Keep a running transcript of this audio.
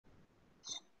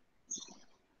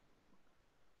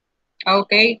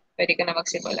Okay, pwede ka na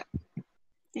magsimula.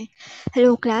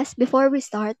 Hello, class. Before we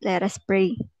start, let us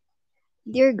pray.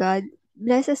 Dear God,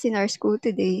 bless us in our school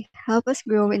today. Help us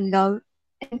grow in love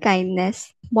and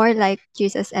kindness, more like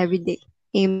Jesus every day.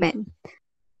 Amen.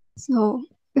 So,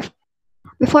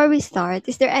 before we start,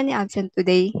 is there any absent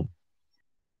today?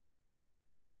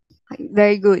 Okay,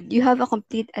 very good. You have a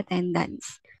complete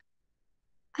attendance.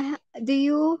 Do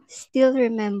you still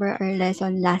remember our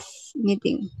lesson last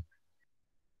meeting?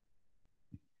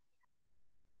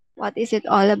 What is it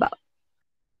all about?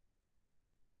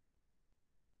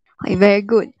 Okay, very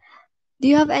good. Do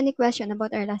you have any question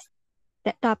about our last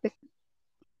topic?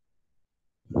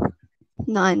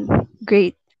 None.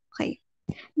 Great. Okay.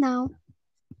 Now,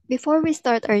 before we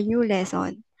start our new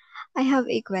lesson, I have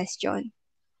a question.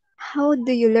 How do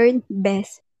you learn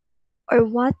best, or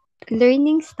what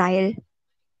learning style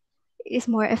is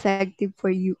more effective for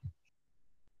you?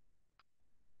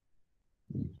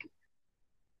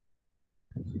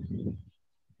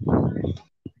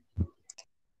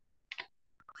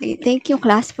 Okay, thank you,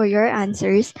 class, for your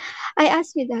answers. I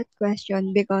asked you that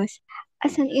question because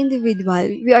as an individual,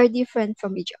 we are different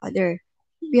from each other.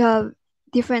 We have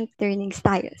different learning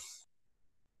styles.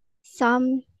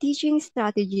 Some teaching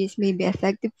strategies may be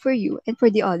effective for you, and for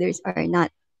the others are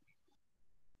not.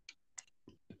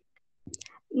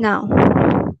 Now,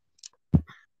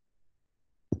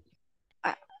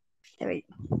 uh, wait.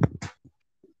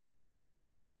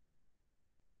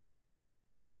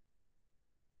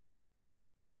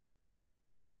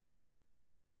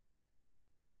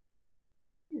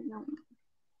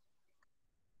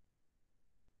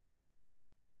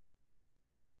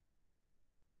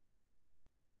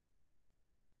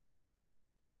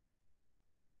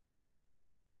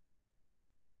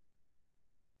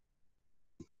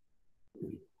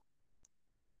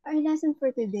 Our lesson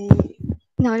for today.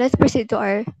 Now, let's proceed to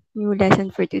our new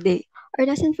lesson for today. Our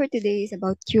lesson for today is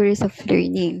about theories of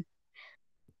learning.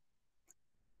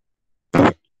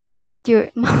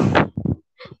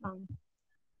 Ma'am,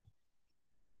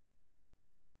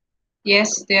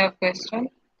 Yes, do you have question?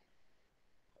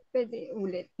 pwede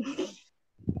ulit.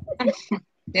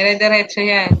 Dire-diretso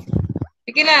yan.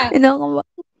 Sige lang, Ano ka ba?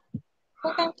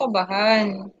 huwag kang kabahan.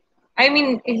 I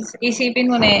mean,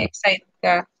 isipin mo na excite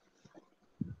ka.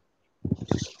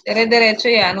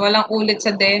 Dire-diretso yan, walang ulit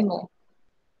sa demo.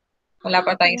 Wala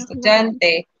pa tayong Kinakabahan.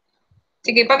 estudyante.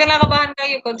 Sige, pag kinakabahan ka,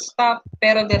 you could stop,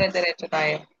 pero dire-diretso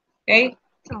tayo. Okay?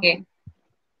 Sige, Okay.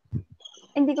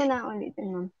 Hindi ko na ulitin,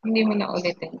 ma'am. hindi mo na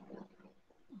ulitin.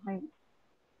 Okay.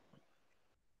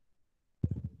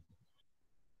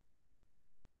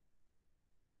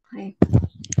 Okay.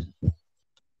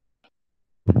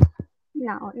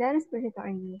 Now, let us proceed to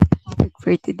our new topic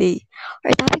for today.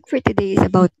 Our topic for today is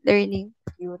about learning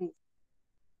theory.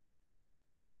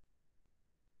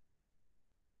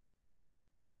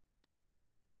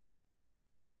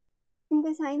 In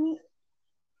designing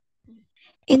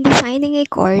in designing a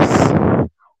course,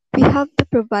 we have to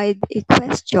provide a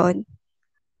question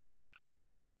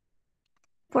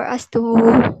for us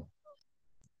to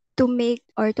make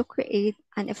or to create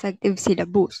an effective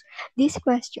syllabus. These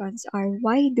questions are: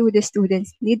 why do the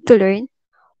students need to learn?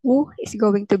 Who is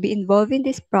going to be involved in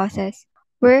this process?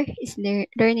 Where is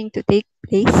learning to take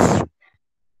place?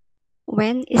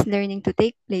 When is learning to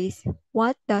take place?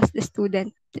 What does the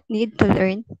student need to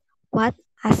learn? What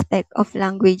aspect of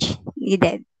language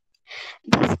needed?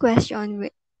 This question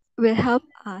will help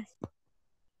us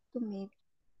to make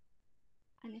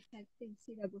an effective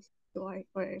syllabus for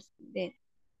our students.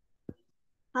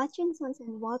 Hutchinson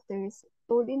and Waters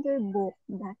told in their book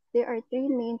that there are three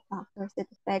main factors that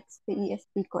affects the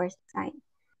ESP course design.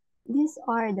 These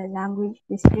are the language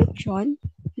description,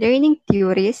 learning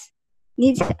theories,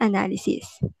 needs analysis.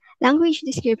 Language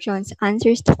descriptions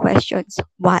answers the questions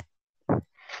what,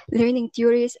 learning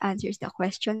theories answers the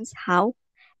questions how,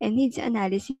 and needs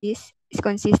analysis is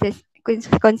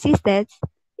consistent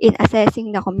in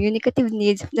assessing the communicative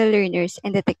needs of the learners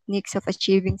and the techniques of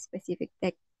achieving specific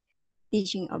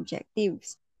teaching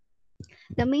objectives.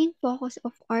 The main focus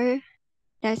of our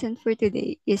lesson for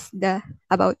today is the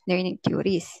about learning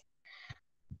theories.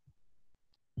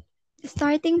 The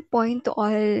starting point to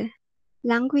all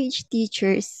language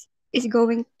teachers is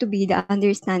going to be the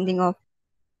understanding of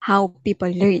how people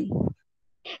learn.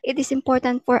 It is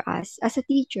important for us as a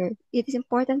teacher, it is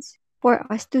important for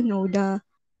us to know the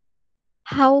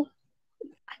how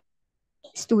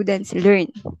students learn.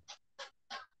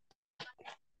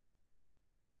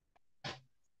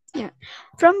 Yeah.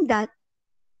 From that,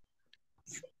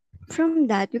 from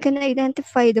that we can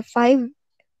identify the five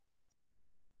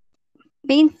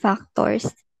main factors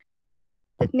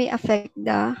that may affect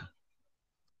the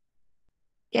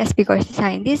Yes, because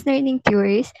behind these learning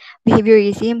theories,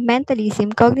 behaviorism,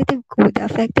 mentalism, cognitive code,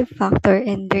 affective factor,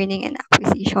 and learning and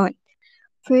acquisition.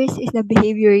 First is the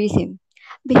behaviorism.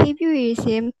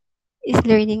 Behaviorism is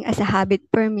learning as a habit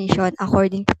formation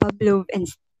according to Pavlov and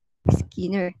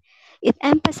Skinner. It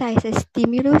emphasizes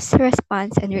stimulus,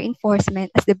 response, and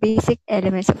reinforcement as the basic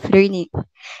elements of learning.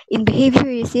 In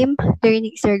behaviorism,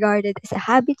 learning is regarded as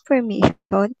a habit formation.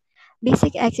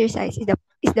 Basic exercise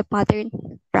is the pattern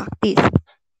practice.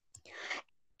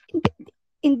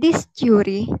 In this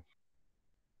theory,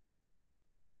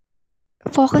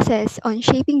 focuses on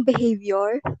shaping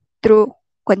behavior through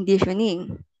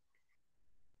conditioning.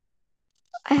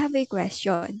 I have a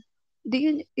question.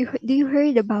 Do you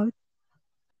heard about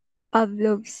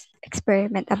Pavlov's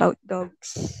experiment about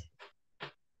dogs?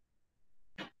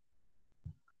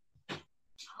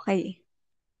 Okay,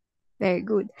 very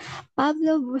good.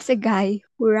 Pavlov was a guy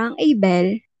who rang a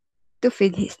bell to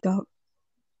feed his dog.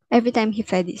 Every time he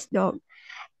fed his dog.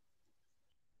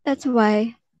 That's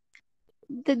why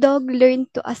the dog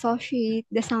learned to associate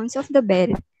the sounds of the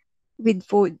bell with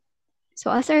food.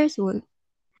 So as a result,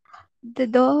 the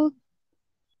dog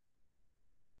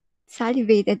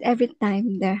salivated every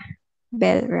time the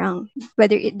bell rang,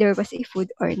 whether there was a food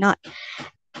or not.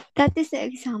 That is the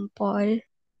example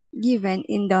given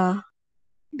in the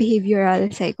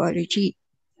behavioral psychology.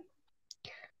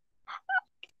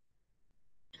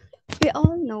 We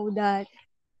all know that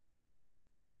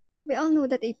we all know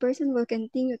that a person will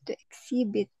continue to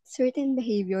exhibit certain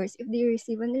behaviors if they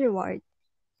receive a reward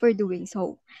for doing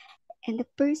so. And the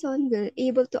person will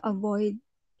able to avoid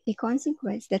a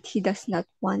consequence that he does not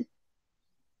want.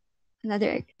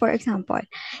 For example,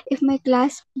 if my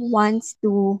class wants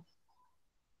to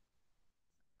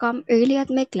come early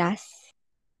at my class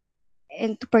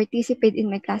and to participate in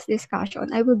my class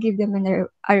discussion, I will give them a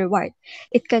reward.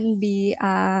 It can be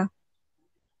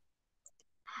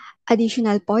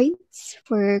additional points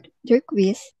for their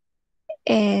quiz,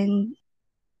 and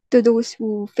to those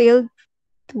who failed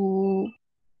to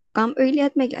come early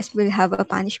at my class will have a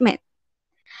punishment.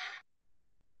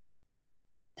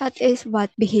 That is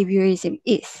what behaviorism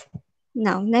is.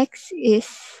 Now, next is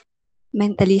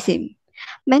mentalism.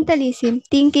 Mentalism,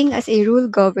 thinking as a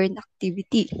rule-governed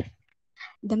activity.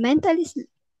 The mentalist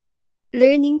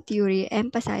learning theory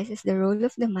emphasizes the role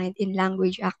of the mind in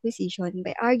language acquisition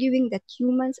by arguing that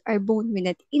humans are born with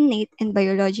an innate and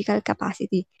biological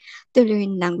capacity to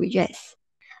learn languages.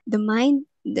 The mind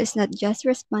does not just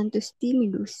respond to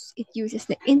stimulus, it uses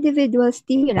the individual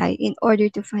stimuli in order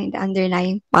to find the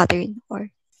underlying pattern or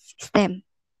system.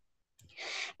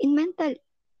 In mental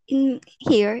in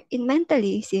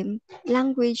mentalism,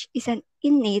 language is an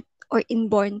innate or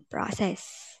inborn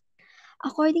process.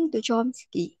 According to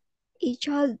Chomsky, a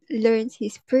child learns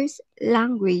his first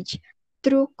language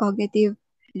through cognitive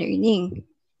learning.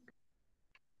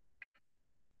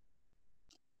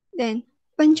 Then,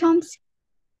 when Chomsky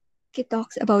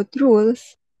talks about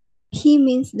rules, he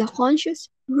means the conscious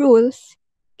rules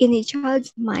in a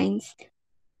child's mind.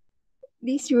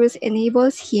 These rules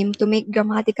enables him to make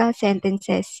grammatical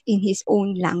sentences in his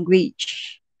own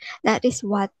language. That is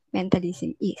what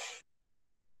mentalism is.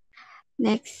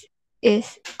 Next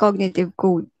is cognitive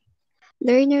code.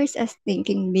 Learners as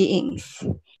thinking beings.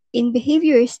 In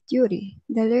behaviorist theory,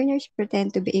 the learners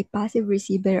pretend to be a passive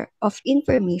receiver of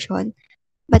information,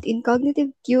 but in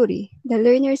cognitive theory, the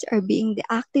learners are being the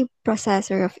active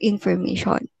processor of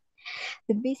information.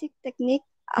 The basic technique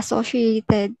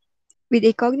associated with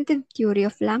a cognitive theory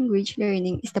of language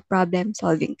learning is the problem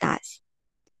solving task.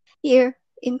 Here,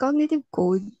 in cognitive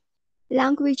code,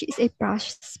 language is a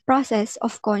process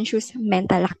of conscious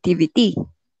mental activity.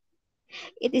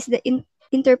 It is the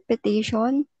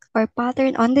interpretation or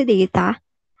pattern on the data,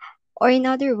 or in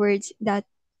other words, that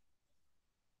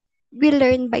we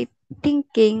learn by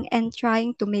thinking and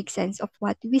trying to make sense of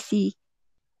what we see,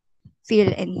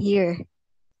 feel, and hear.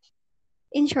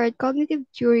 In short, cognitive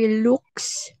theory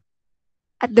looks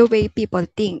at the way people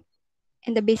think,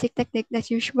 and the basic technique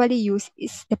that's usually used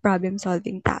is the problem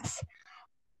solving task.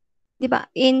 Diba?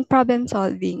 In problem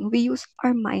solving, we use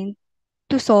our mind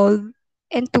to solve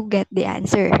and to get the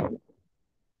answer.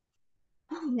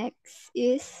 Next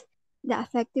is the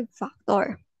affective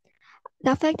factor.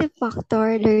 The affective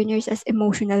factor, learners as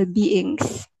emotional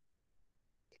beings.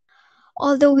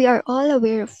 Although we are all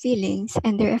aware of feelings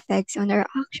and their effects on our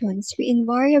actions, we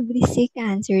invariably seek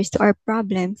answers to our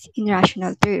problems in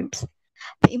rational terms.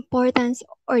 The importance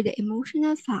or the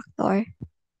emotional factor,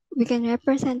 we can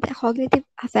represent a cognitive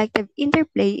affective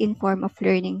interplay in form of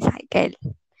learning cycle.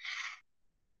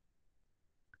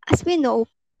 As we know,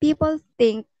 people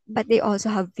think, but they also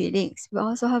have feelings. We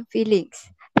also have feelings.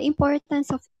 The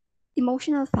importance of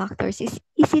emotional factors is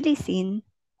easily seen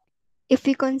if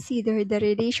we consider the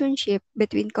relationship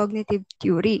between cognitive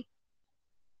theory.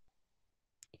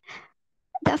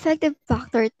 The affective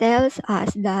factor tells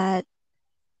us that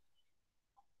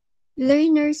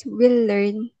learners will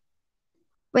learn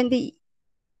when they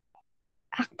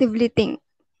actively think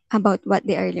about what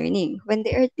they are learning, when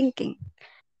they are thinking.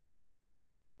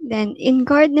 Then, in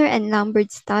Gardner and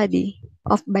Lambert's study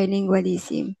of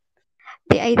bilingualism,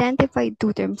 they identified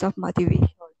two terms of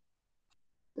motivation.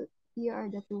 Here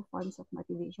are the two forms of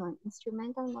motivation: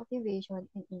 instrumental motivation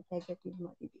and integrative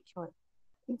motivation.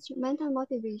 Instrumental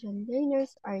motivation,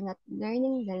 learners are not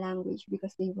learning the language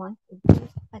because they want to,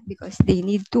 but because they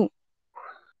need to.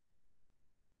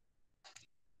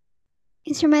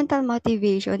 Instrumental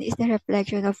motivation is the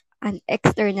reflection of an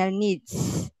external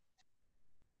needs.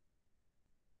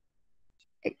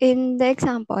 In the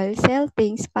example, sell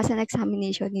things, pass an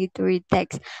examination, need to read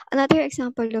text. Another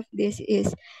example of this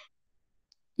is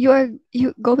you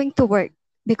going to work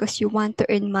because you want to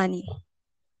earn money.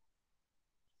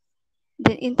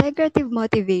 The integrative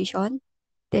motivation,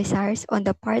 desires on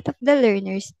the part of the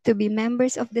learners to be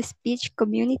members of the speech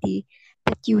community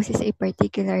that uses a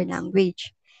particular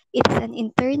language. It is an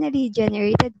internally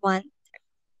generated one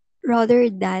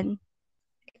rather than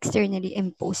externally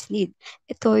imposed need.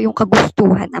 Ito yung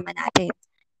kagustuhan naman natin.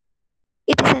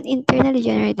 It is an internally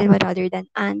generated one rather than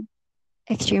an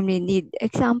extremely need.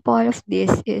 Example of this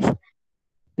is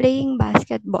playing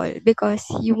basketball because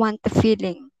you want the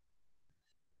feeling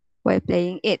while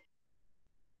playing it.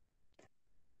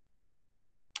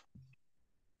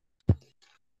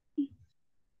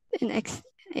 Next,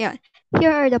 yeah. Here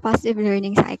are the positive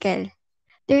learning cycle.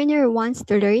 Learner wants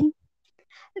to learn,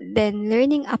 then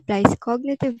learning applies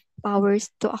cognitive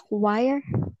powers to acquire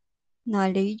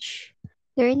knowledge.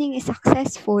 Learning is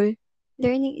successful.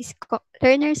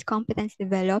 Learner's competence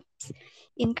develops.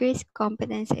 Increased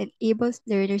competence enables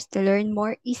learners to learn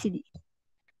more easily.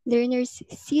 Learners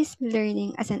sees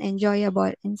learning as an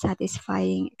enjoyable and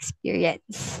satisfying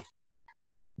experience.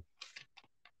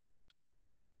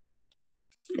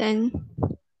 Then,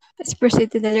 let's proceed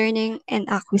to the learning and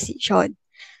acquisition.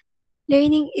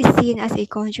 Learning is seen as a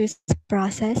conscious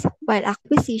process, while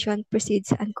acquisition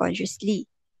proceeds unconsciously.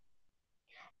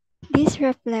 This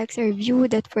reflects our view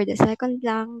that for the second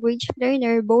language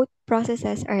learner, both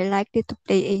processes are likely to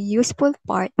play a useful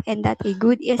part and that a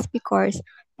good ESP course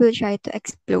will try to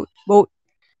exploit both.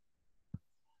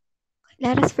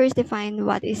 Let us first define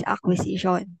what is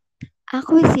acquisition.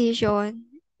 Acquisition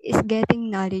is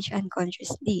getting knowledge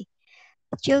unconsciously.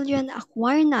 Children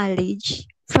acquire knowledge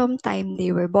from time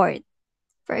they were born.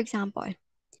 For example,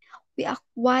 we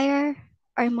acquire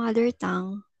our mother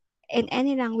tongue and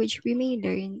any language we may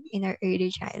learn in our early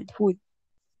childhood.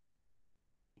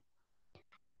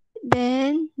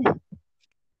 Then,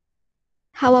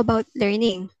 how about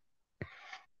learning?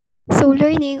 So,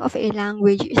 learning of a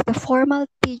language is the formal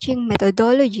teaching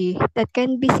methodology that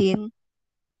can be seen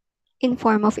in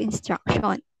form of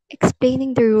instruction,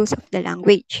 explaining the rules of the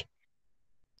language.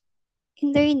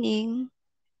 In learning,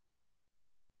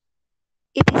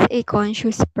 it is a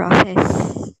conscious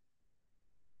process.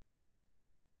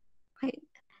 Okay.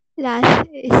 Last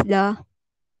is the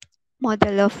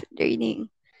model of learning.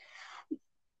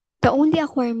 The only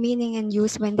acquire meaning and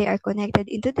use when they are connected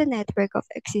into the network of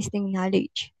existing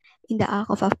knowledge. In the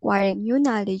act of acquiring new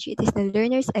knowledge, it is the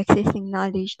learner's existing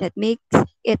knowledge that makes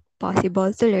it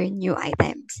possible to learn new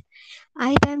items.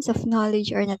 Items of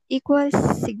knowledge are not equal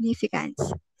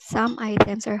significance. Some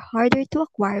items are harder to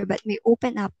acquire but may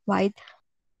open up wide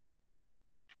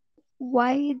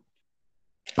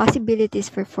possibilities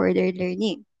for further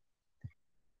learning.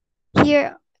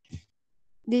 Here,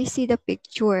 do you see the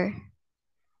picture?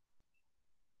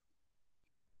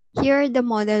 Here, the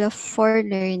model of for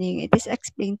learning, it is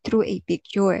explained through a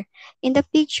picture. In the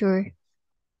picture,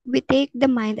 we take the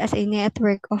mind as a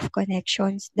network of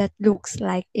connections that looks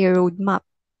like a road map.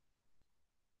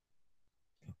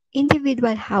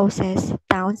 Individual houses,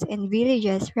 towns, and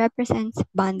villages represents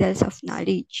bundles of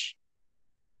knowledge.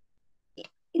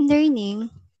 In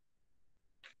learning,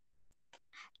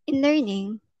 in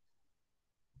learning,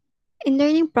 in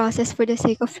learning process for the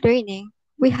sake of learning,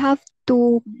 we have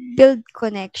to build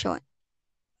connection.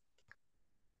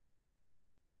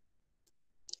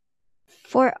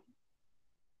 For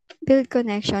build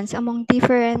connections among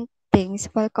different things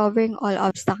while covering all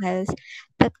obstacles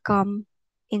that come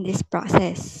in this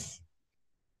process.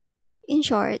 In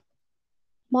short,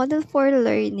 model for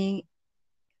learning,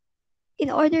 in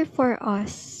order for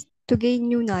us to gain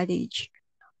new knowledge,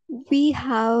 we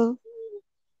have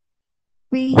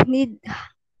we need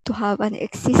to have an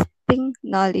collecting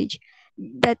knowledge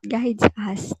that guides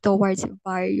us towards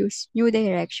various new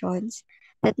directions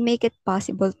that make it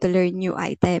possible to learn new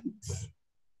items.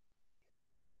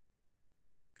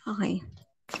 Okay,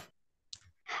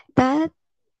 that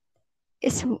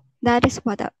is that is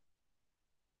what a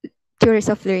theories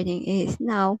of learning is.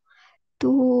 Now,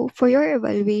 to for your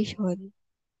evaluation,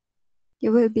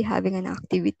 you will be having an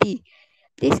activity.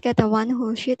 Please get a one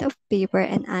whole sheet of paper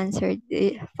and answer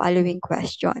the following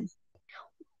question.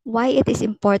 Why it is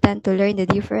important to learn the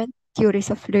different theories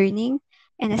of learning,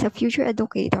 and as a future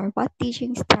educator, what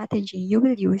teaching strategy you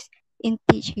will use in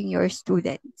teaching your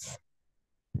students.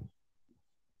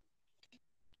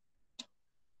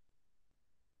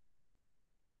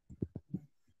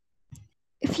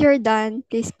 If you're done,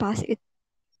 please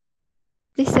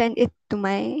send it to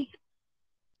my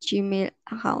Gmail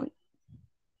account.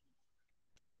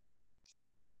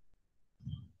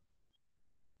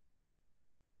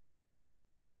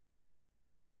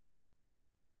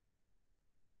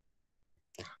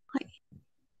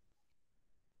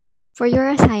 For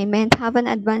your assignment, have an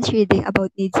advanced reading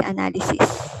about needs analysis.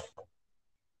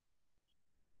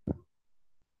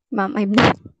 Ma'am, I'm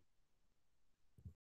not.